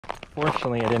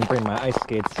Fortunately, I didn't bring my ice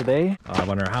skates today. I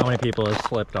wonder how many people have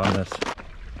slipped on this.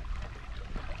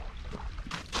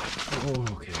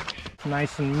 Okay.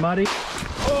 Nice and muddy.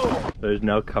 Oh! There's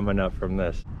no coming up from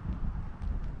this.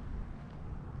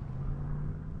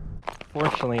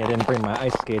 Fortunately, I didn't bring my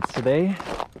ice skates today,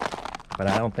 but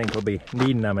I don't think we'll be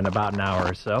needing them in about an hour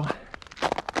or so.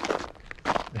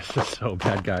 This is so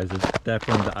bad, guys. It's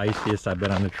definitely the iciest I've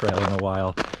been on the trail in a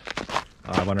while.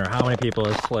 I wonder how many people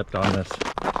have slipped on this.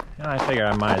 And I figured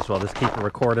I might as well just keep it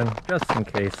recording, just in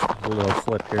case there's a little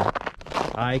slip here.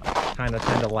 I kind of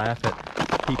tend to laugh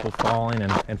at people falling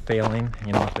and failing,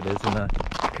 you know, if it is in a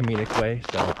comedic way,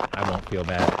 so I won't feel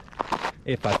bad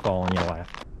if I fall and you laugh.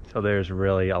 So there's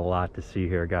really a lot to see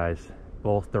here, guys.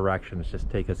 Both directions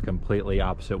just take us completely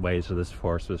opposite ways of this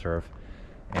forest reserve.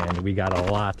 And we got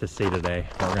a lot to see today.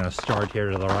 We're gonna start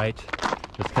here to the right,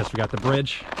 just because we got the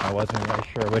bridge. I wasn't really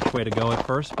sure which way to go at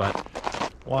first, but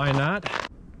why not?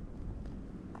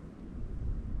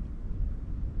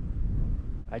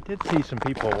 I did see some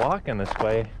people walking this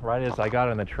way right as I got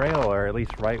on the trail, or at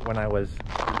least right when I was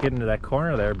getting to that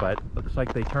corner there, but looks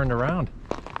like they turned around.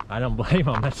 I don't blame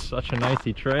them. That's such a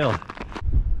nicey trail.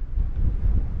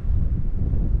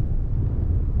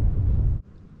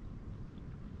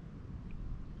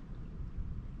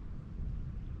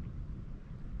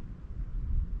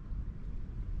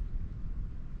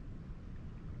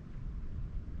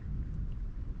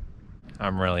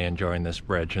 I'm really enjoying this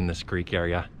bridge in this creek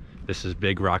area. This is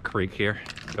Big Rock Creek here,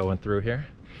 going through here.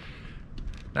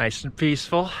 Nice and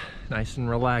peaceful, nice and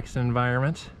relaxed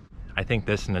environment. I think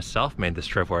this in itself made this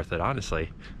trip worth it,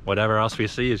 honestly. Whatever else we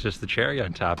see is just the cherry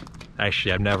on top.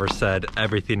 Actually, I've never said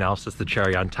everything else is the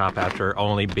cherry on top after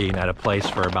only being at a place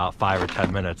for about 5 or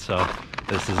 10 minutes. So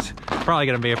this is probably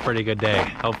gonna be a pretty good day,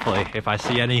 hopefully, if I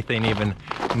see anything even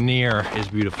near as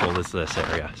beautiful as this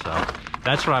area. So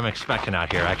that's what I'm expecting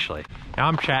out here, actually. Now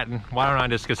I'm chatting, why don't I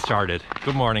just get started?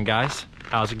 Good morning, guys.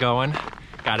 How's it going?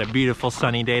 Got a beautiful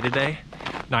sunny day today,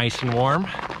 nice and warm.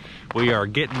 We are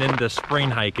getting into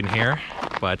spring hiking here,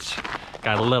 but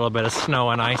got a little bit of snow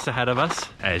and ice ahead of us,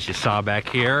 as you saw back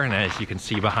here, and as you can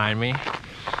see behind me,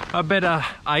 a bit of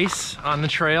ice on the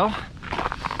trail.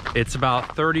 It's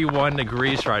about 31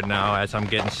 degrees right now as I'm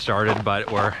getting started,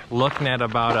 but we're looking at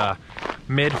about a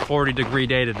mid 40-degree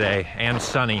day today and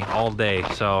sunny all day.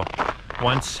 So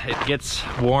once it gets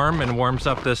warm and warms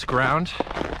up this ground,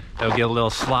 it'll get a little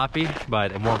sloppy,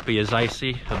 but it won't be as icy.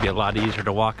 It'll be a lot easier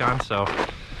to walk on. So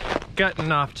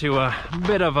getting off to a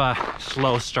bit of a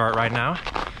slow start right now.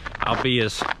 I'll be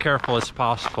as careful as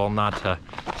possible not to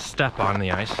step on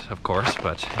the ice, of course,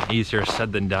 but easier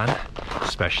said than done,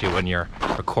 especially when you're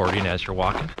recording as you're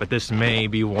walking. But this may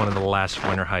be one of the last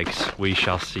winter hikes. We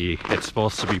shall see. It's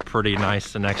supposed to be pretty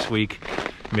nice the next week,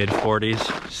 mid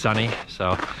 40s, sunny,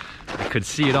 so I could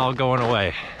see it all going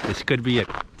away. This could be it.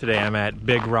 Today I'm at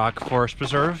Big Rock Forest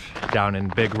Preserve down in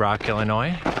Big Rock,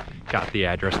 Illinois. Got the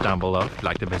address down below if you'd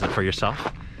like to visit for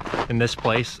yourself. And this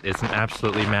place is an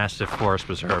absolutely massive forest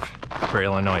preserve for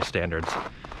Illinois standards.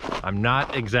 I'm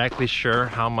not exactly sure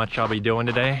how much I'll be doing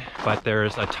today, but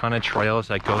there's a ton of trails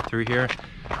that go through here.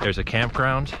 There's a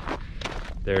campground,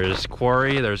 there's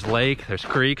quarry, there's lake, there's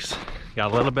creeks.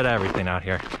 Got a little bit of everything out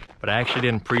here. But I actually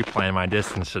didn't pre-plan my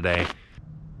distance today.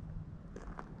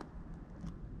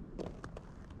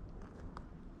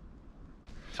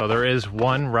 So there is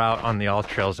one route on the All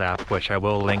Trails app, which I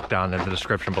will link down in the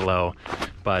description below.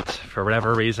 But for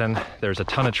whatever reason, there's a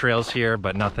ton of trails here,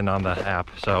 but nothing on the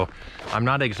app. So I'm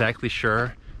not exactly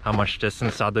sure how much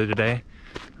distance I'll do today.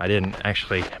 I didn't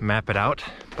actually map it out,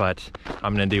 but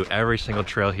I'm gonna do every single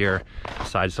trail here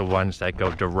besides the ones that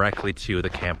go directly to the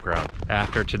campground.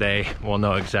 After today, we'll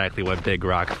know exactly what Big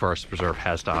Rock Forest Preserve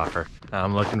has to offer.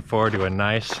 I'm looking forward to a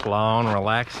nice, long,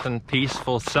 relaxing,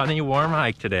 peaceful, sunny, warm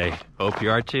hike today. Hope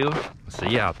you are too. See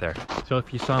you out there. So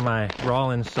if you saw my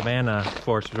Rawlins Savannah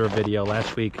Forest Preserve video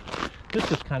last week, this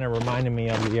just kind of reminded me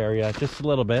of the area just a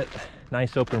little bit.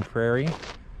 Nice open prairie.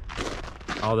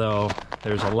 Although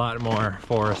there's a lot more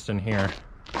forest in here.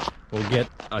 We'll get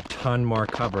a ton more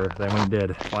cover than we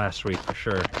did last week for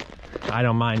sure. I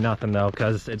don't mind nothing though,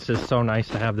 because it's just so nice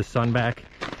to have the sun back.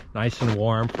 Nice and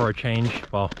warm for a change.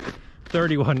 Well,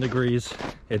 31 degrees,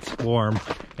 it's warm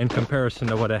in comparison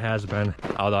to what it has been.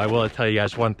 Although I will tell you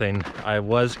guys one thing, I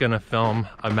was gonna film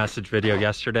a message video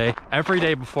yesterday, every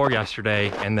day before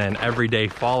yesterday, and then every day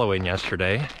following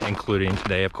yesterday, including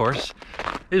today of course,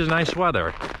 is nice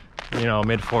weather. You know,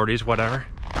 mid 40s, whatever.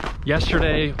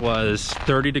 Yesterday was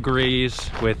 30 degrees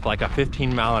with like a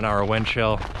 15-mile-an-hour wind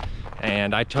chill,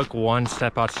 and I took one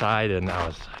step outside and I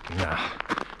was like, nah,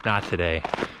 not today.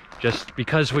 just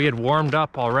because we had warmed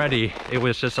up already, it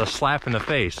was just a slap in the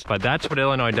face. But that's what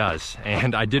Illinois does.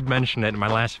 And I did mention it in my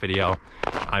last video.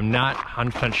 I'm not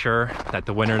 100% sure that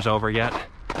the winter's over yet.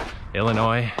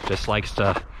 Illinois just likes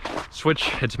to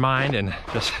switch its mind and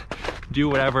just do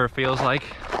whatever it feels like.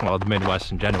 Well, the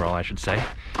Midwest in general, I should say.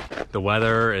 The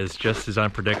weather is just as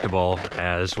unpredictable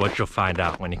as what you'll find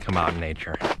out when you come out in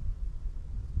nature.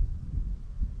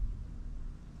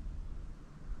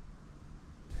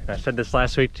 I said this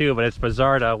last week too, but it's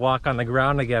bizarre to walk on the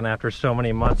ground again after so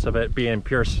many months of it being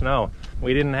pure snow.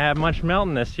 We didn't have much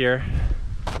melting this year.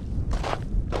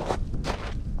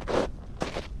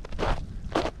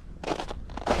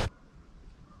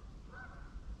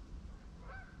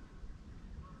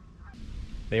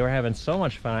 They were having so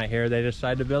much fun out here, they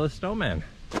decided to build a snowman.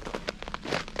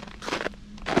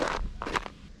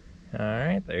 All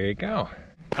right, there you go.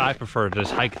 I prefer to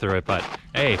just hike through it, but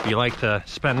hey, if you like to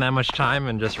spend that much time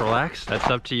and just relax, that's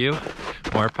up to you.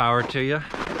 More power to you.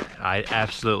 I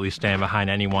absolutely stand behind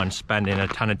anyone spending a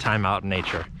ton of time out in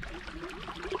nature.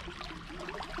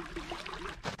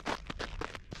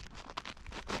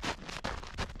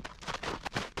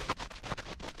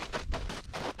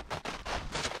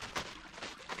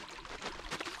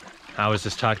 I was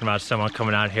just talking about someone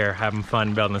coming out here having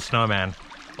fun building a snowman.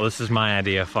 Well, this is my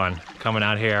idea of fun. Coming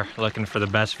out here, looking for the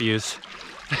best views.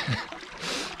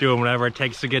 Doing whatever it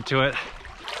takes to get to it.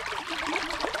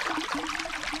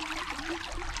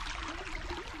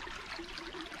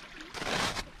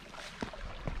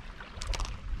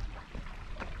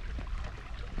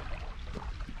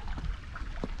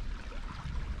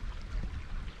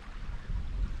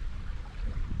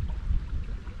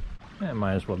 I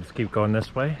might as well just keep going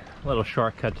this way. A little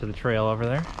shortcut to the trail over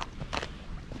there.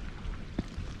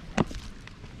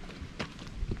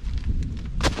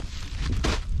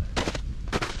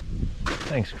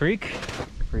 Thanks, Creek.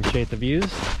 Appreciate the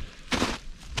views.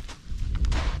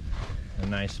 A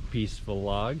nice peaceful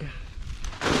log.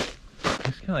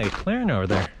 It's kind of like a clearing over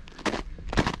there.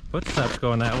 Footsteps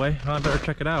going that way. Oh, I better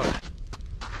check it out.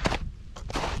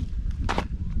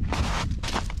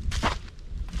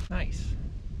 Nice.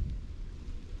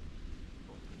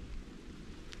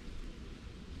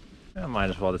 I might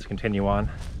as well just continue on.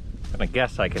 I'm gonna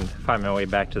guess I can find my way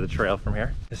back to the trail from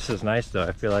here. This is nice though.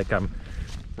 I feel like I'm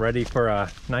ready for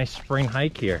a nice spring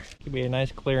hike here. Could be a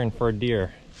nice clearing for a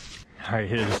deer. All right,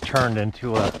 it has turned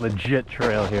into a legit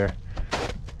trail here.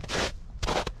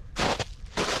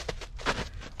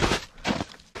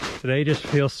 Today just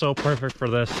feels so perfect for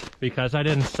this because I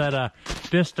didn't set a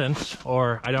distance,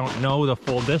 or I don't know the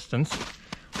full distance,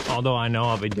 although I know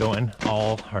I'll be doing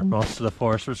all or most of the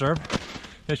forest reserve.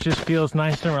 It just feels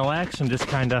nice and relaxed and just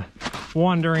kind of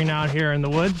wandering out here in the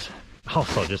woods.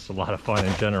 Also just a lot of fun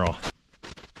in general.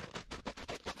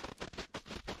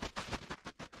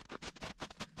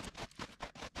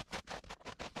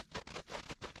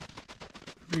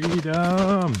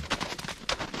 Freedom!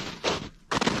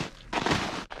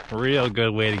 Real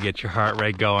good way to get your heart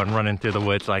rate going, running through the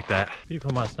woods like that.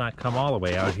 People must not come all the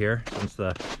way out here since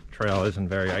the trail isn't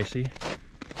very icy.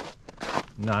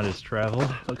 Not as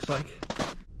traveled, looks like.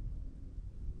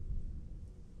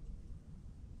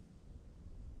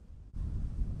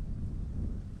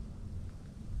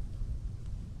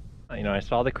 You know, I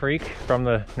saw the creek from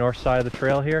the north side of the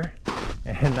trail here,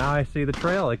 and now I see the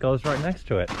trail that goes right next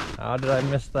to it. How did I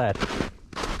miss that?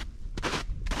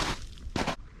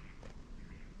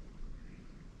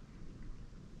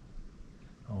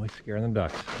 Always scaring the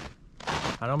ducks.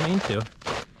 I don't mean to.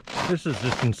 This is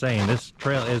just insane. This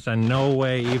trail is in no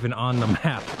way even on the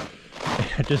map.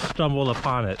 I just stumbled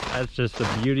upon it. That's just the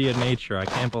beauty of nature. I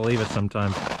can't believe it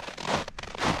sometimes.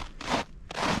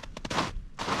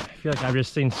 I feel like I've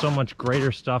just seen so much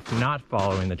greater stuff not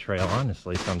following the trail,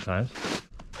 honestly, sometimes.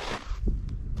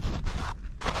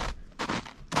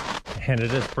 And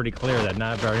it is pretty clear that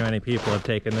not very many people have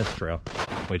taken this trail,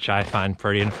 which I find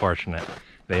pretty unfortunate.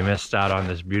 They missed out on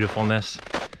this beautifulness,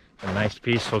 a nice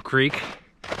peaceful creek.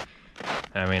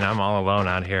 I mean, I'm all alone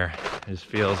out here. It just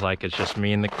feels like it's just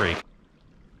me and the creek.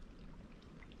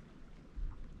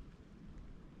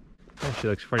 Oh, she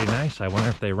looks pretty nice. I wonder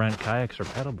if they rent kayaks or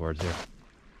pedal boards here.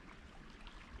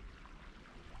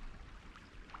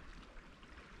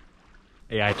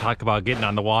 Yeah, I talk about getting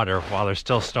on the water while there's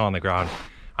still snow on the ground.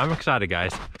 I'm excited,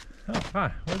 guys. Oh, huh,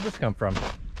 where did this come from?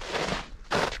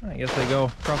 I guess they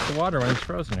go across the water when it's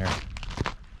frozen here.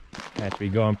 I have to be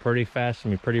going pretty fast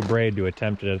and be pretty brave to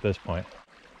attempt it at this point.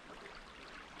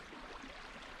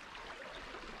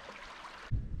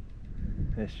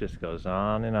 This just goes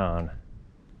on and on.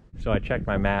 So I checked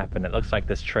my map and it looks like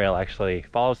this trail actually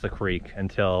follows the creek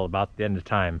until about the end of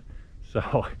time.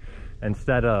 So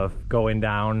instead of going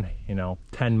down, you know,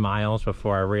 10 miles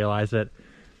before I realize it,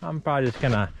 I'm probably just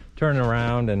gonna turn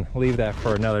around and leave that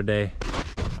for another day.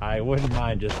 I wouldn't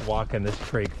mind just walking this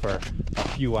creek for a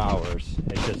few hours.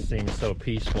 It just seems so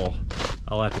peaceful.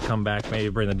 I'll have to come back, maybe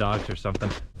bring the dogs or something.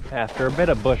 After a bit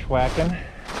of bushwhacking,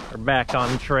 we're back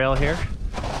on the trail here.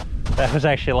 That was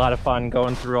actually a lot of fun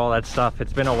going through all that stuff.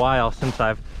 It's been a while since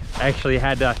I've actually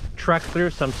had to trek through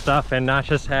some stuff and not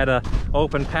just had an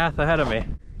open path ahead of me.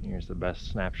 Here's the best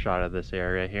snapshot of this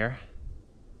area here.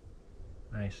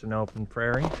 Nice and open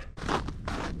prairie.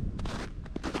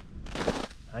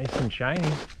 Nice and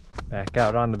shiny. Back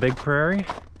out on the big prairie,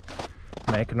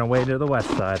 making our way to the west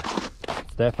side.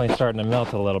 It's definitely starting to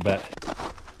melt a little bit.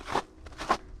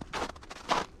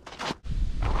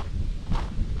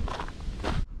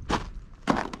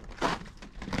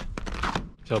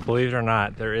 So believe it or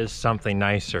not, there is something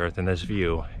nicer than this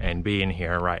view and being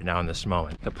here right now in this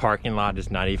moment. The parking lot is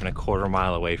not even a quarter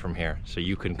mile away from here. So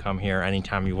you can come here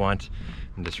anytime you want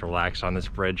and just relax on this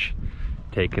bridge,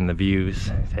 taking the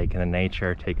views, taking the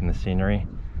nature, taking the scenery.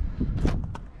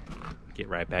 Get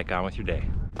right back on with your day.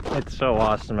 It's so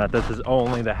awesome that this is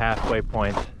only the halfway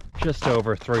point, just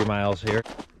over 3 miles here.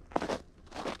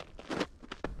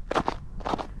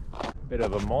 Bit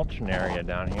of a mulching area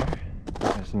down here.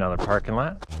 There's another parking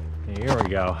lot. Here we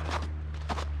go.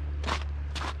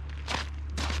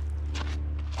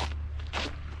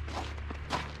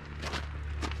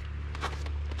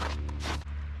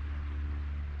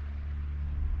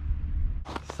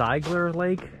 Siegler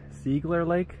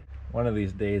Lake. One of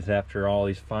these days after all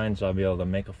these finds, I'll be able to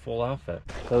make a full outfit.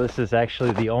 So this is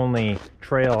actually the only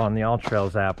trail on the All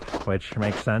Trails app, which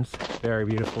makes sense. Very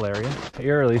beautiful area.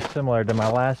 Eerily similar to my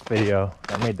last video.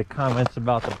 I made the comments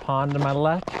about the pond to my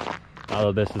left,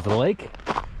 although this is a lake,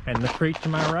 and the creek to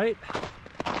my right.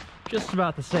 Just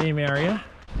about the same area.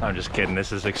 I'm just kidding,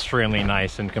 this is extremely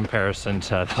nice in comparison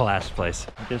to the last place.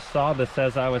 I just saw this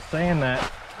as I was saying that.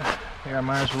 Here, I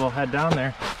might as well head down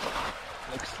there.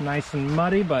 Looks nice and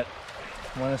muddy, but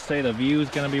I want to say the view is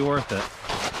going to be worth it.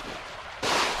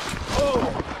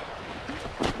 Oh!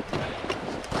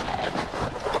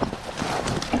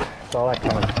 Saw that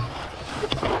coming.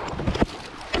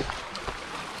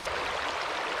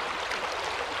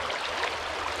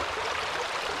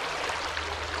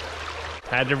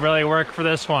 Had to really work for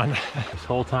this one. This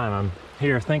whole time I'm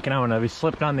here thinking I'm going to be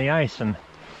slipping on the ice, and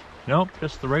nope,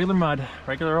 just the regular mud,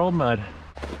 regular old mud.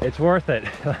 It's worth it,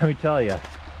 let me tell you.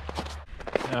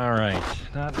 All right,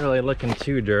 not really looking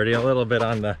too dirty, a little bit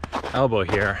on the elbow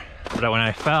here. But when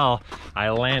I fell, I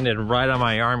landed right on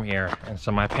my arm here, and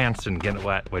so my pants didn't get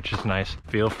wet, which is nice.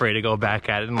 Feel free to go back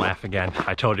at it and laugh again.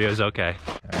 I told you it was okay.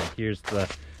 All right, here's the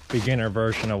beginner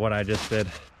version of what I just did.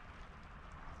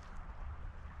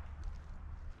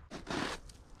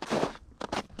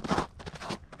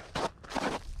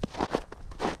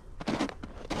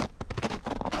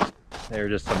 There are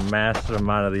just a massive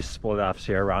amount of these split offs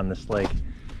here around this lake.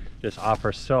 Just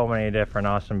offer so many different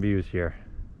awesome views here.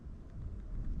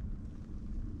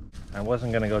 I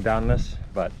wasn't gonna go down this,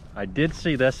 but I did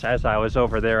see this as I was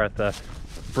over there at the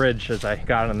bridge as I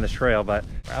got on the trail, but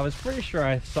I was pretty sure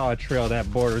I saw a trail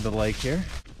that bordered the lake here.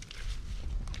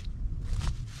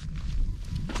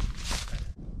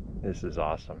 This is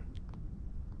awesome.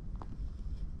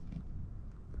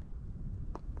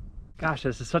 Gosh,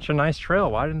 this is such a nice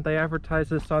trail. Why didn't they advertise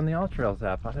this on the All Trails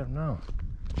app? I don't know.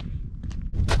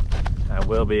 I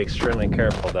will be extremely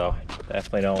careful though.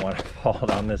 Definitely don't want to fall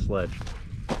down this ledge.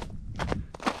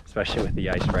 Especially with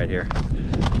the ice right here.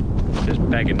 Just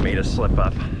begging me to slip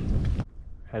up.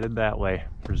 Headed that way,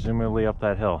 presumably up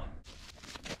that hill.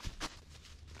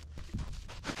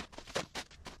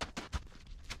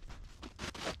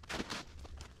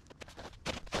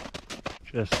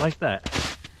 Just like that.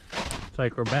 It's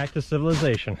like we're back to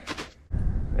civilization.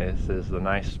 This is the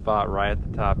nice spot right at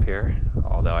the top here,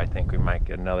 although I think we might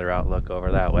get another outlook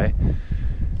over that way.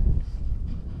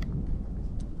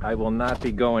 I will not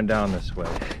be going down this way.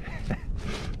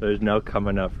 There's no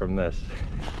coming up from this.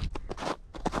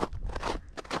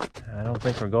 I don't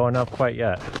think we're going up quite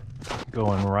yet.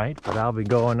 Going right, but I'll be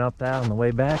going up that on the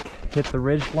way back. Hit the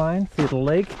ridge line, see the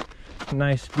lake.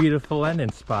 Nice, beautiful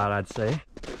ending spot, I'd say.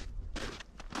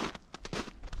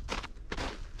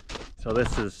 So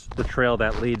this is the trail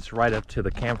that leads right up to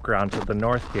the campground to the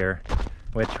north here,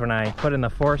 which when I put in the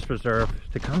forest reserve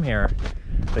to come here,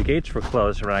 the gates were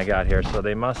closed when I got here, so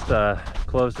they must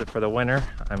closed it for the winter.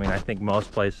 I mean, I think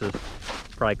most places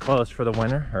probably closed for the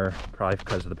winter, or probably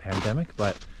because of the pandemic,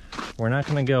 but we're not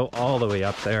gonna go all the way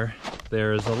up there.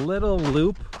 There's a little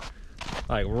loop,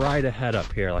 like right ahead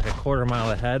up here, like a quarter mile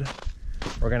ahead.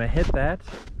 We're gonna hit that,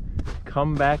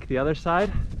 come back the other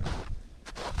side.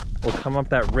 We'll come up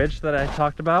that ridge that I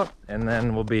talked about, and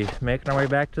then we'll be making our way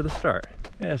back to the start.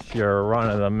 Yes, your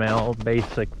run-of-the-mill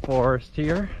basic forest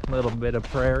here. A little bit of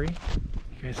prairie.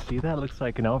 You guys see that? Looks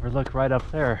like an overlook right up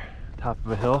there, top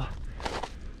of a hill.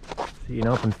 See an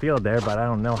open field there, but I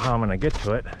don't know how I'm gonna get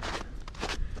to it.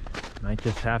 Might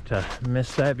just have to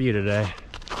miss that view today.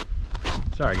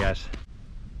 Sorry, guys.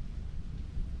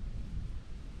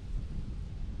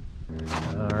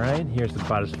 All right, here's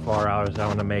about as far out as I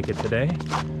want to make it today.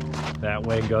 That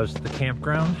way goes to the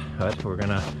campground, but we're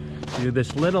gonna do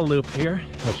this little loop here,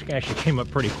 which actually came up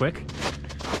pretty quick.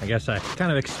 I guess I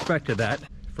kind of expected that.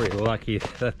 Pretty lucky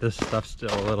that this stuff's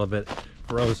still a little bit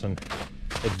frozen.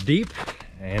 It's deep,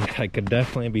 and I could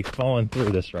definitely be falling through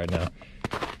this right now,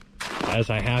 as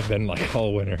I have been like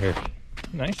all winter here.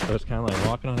 Nice, though. It's kind of like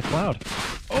walking on a cloud.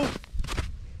 Oh!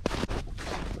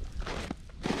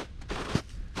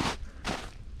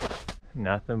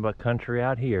 Nothing but country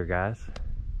out here, guys.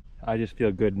 I just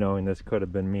feel good knowing this could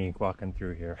have been me walking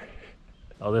through here.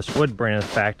 Well, this would bring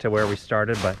us back to where we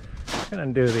started, but I'm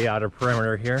gonna do the outer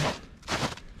perimeter here.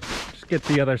 Just get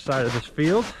the other side of this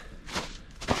field,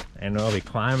 and we'll be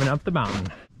climbing up the mountain.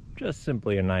 Just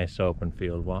simply a nice open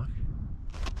field walk.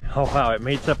 Oh wow, it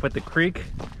meets up with the creek.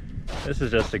 This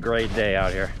is just a great day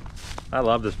out here. I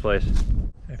love this place.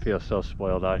 I feel so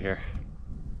spoiled out here.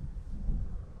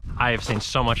 I have seen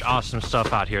so much awesome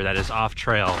stuff out here that is off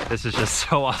trail. This is just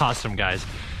so awesome, guys.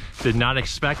 Did not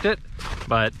expect it,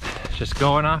 but just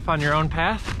going off on your own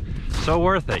path, so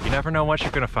worth it. You never know what you're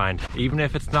gonna find, even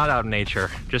if it's not out in nature.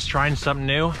 Just trying something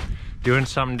new, doing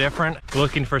something different,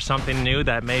 looking for something new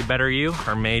that may better you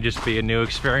or may just be a new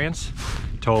experience.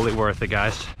 Totally worth it,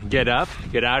 guys. Get up,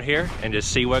 get out here, and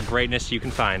just see what greatness you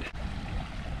can find.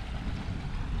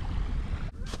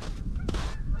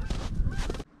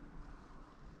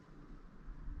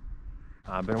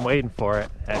 I've been waiting for it.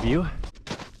 Have you?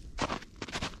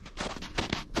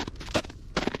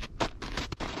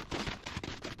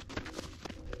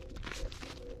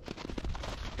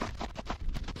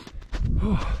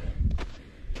 Whew.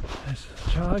 Nice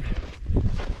jog.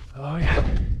 Oh yeah.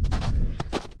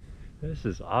 This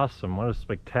is awesome. What a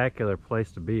spectacular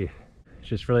place to be. It's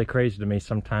just really crazy to me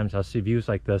sometimes. I'll see views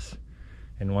like this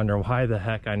and wonder why the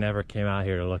heck I never came out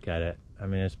here to look at it. I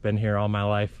mean, it's been here all my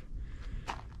life.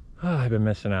 Oh, I've been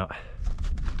missing out.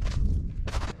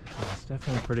 It's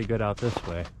definitely pretty good out this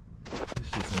way.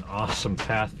 This is an awesome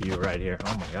path view right here.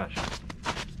 Oh my gosh.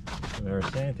 I've never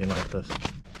seen anything like this.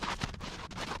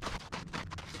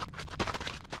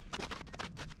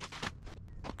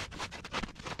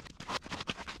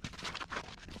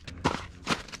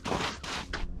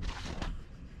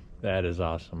 That is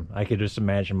awesome. I could just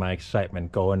imagine my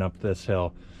excitement going up this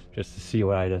hill just to see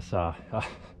what I just saw.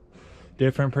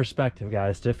 Different perspective,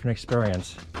 guys, different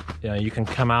experience. You know, you can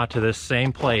come out to this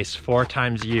same place 4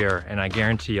 times a year, and I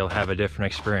guarantee you'll have a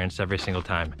different experience every single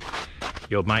time.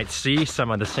 You might see some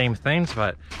of the same things,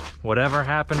 but whatever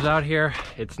happens out here,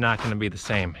 it's not going to be the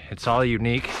same. It's all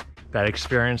unique. That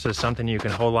experience is something you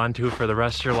can hold on to for the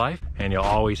rest of your life, and you'll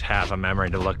always have a memory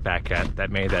to look back at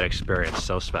that made that experience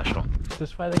so special. Is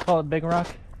this why they call it Big Rock?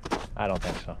 I don't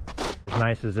think so. As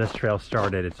nice as this trail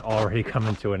started, it's already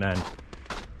coming to an end.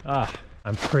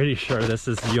 I'm pretty sure this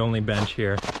is the only bench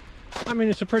here. I mean,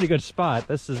 it's a pretty good spot.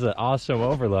 This is an awesome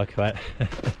overlook, but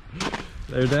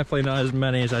there are definitely not as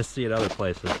many as I see at other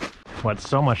places. What's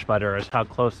so much better is how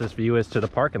close this view is to the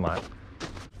parking lot.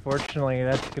 Fortunately,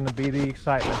 that's going to be the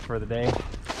excitement for the day.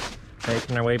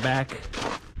 Making our way back.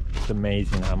 It's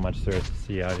amazing how much there is to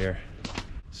see out here.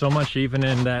 So much even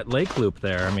in that lake loop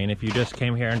there. I mean, if you just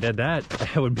came here and did that,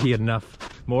 that would be enough,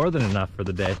 more than enough for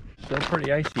the day. Still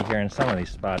pretty icy here in some of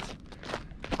these spots.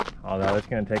 Although it's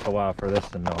going to take a while for this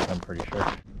to melt, I'm pretty sure.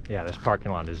 Yeah, this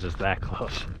parking lot is just that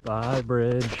close. Bye,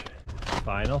 bridge.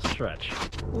 Final stretch.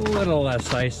 A little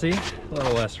less icy, a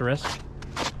little less risk.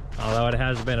 Although it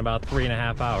has been about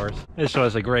 3.5 hours. This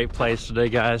was a great place today,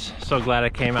 guys. So glad I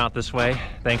came out this way.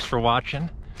 Thanks for watching.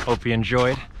 Hope you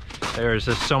enjoyed. There's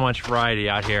just so much variety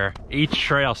out here. Each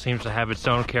trail seems to have its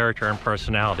own character and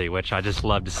personality, which I just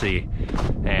love to see.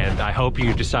 And I hope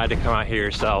you decide to come out here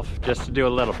yourself, just to do a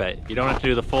little bit. You don't have to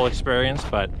do the full experience,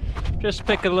 but just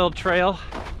pick a little trail,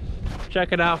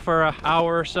 check it out for an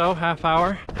hour or so, half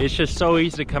hour. It's just so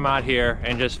easy to come out here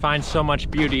and just find so much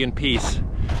beauty and peace.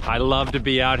 I love to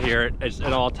be out here at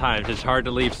all times. It's hard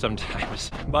to leave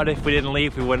sometimes. But if we didn't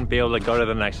leave, we wouldn't be able to go to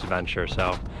the next adventure,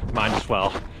 so might as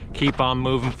well keep on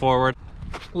moving forward.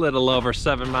 A little over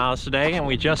 7 miles today, and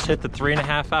we just hit the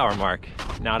 3.5 hour mark.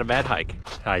 Not a bad hike.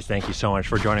 Guys, thank you so much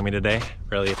for joining me today.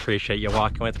 Really appreciate you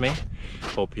walking with me.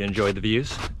 Hope you enjoyed the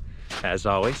views. As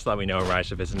always, let me know where I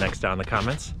should visit next down in the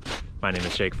comments. My name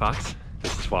is Jake Fox.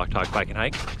 This is Walk, Talk, Bike, and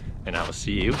Hike, and I will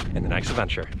see you in the next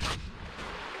adventure.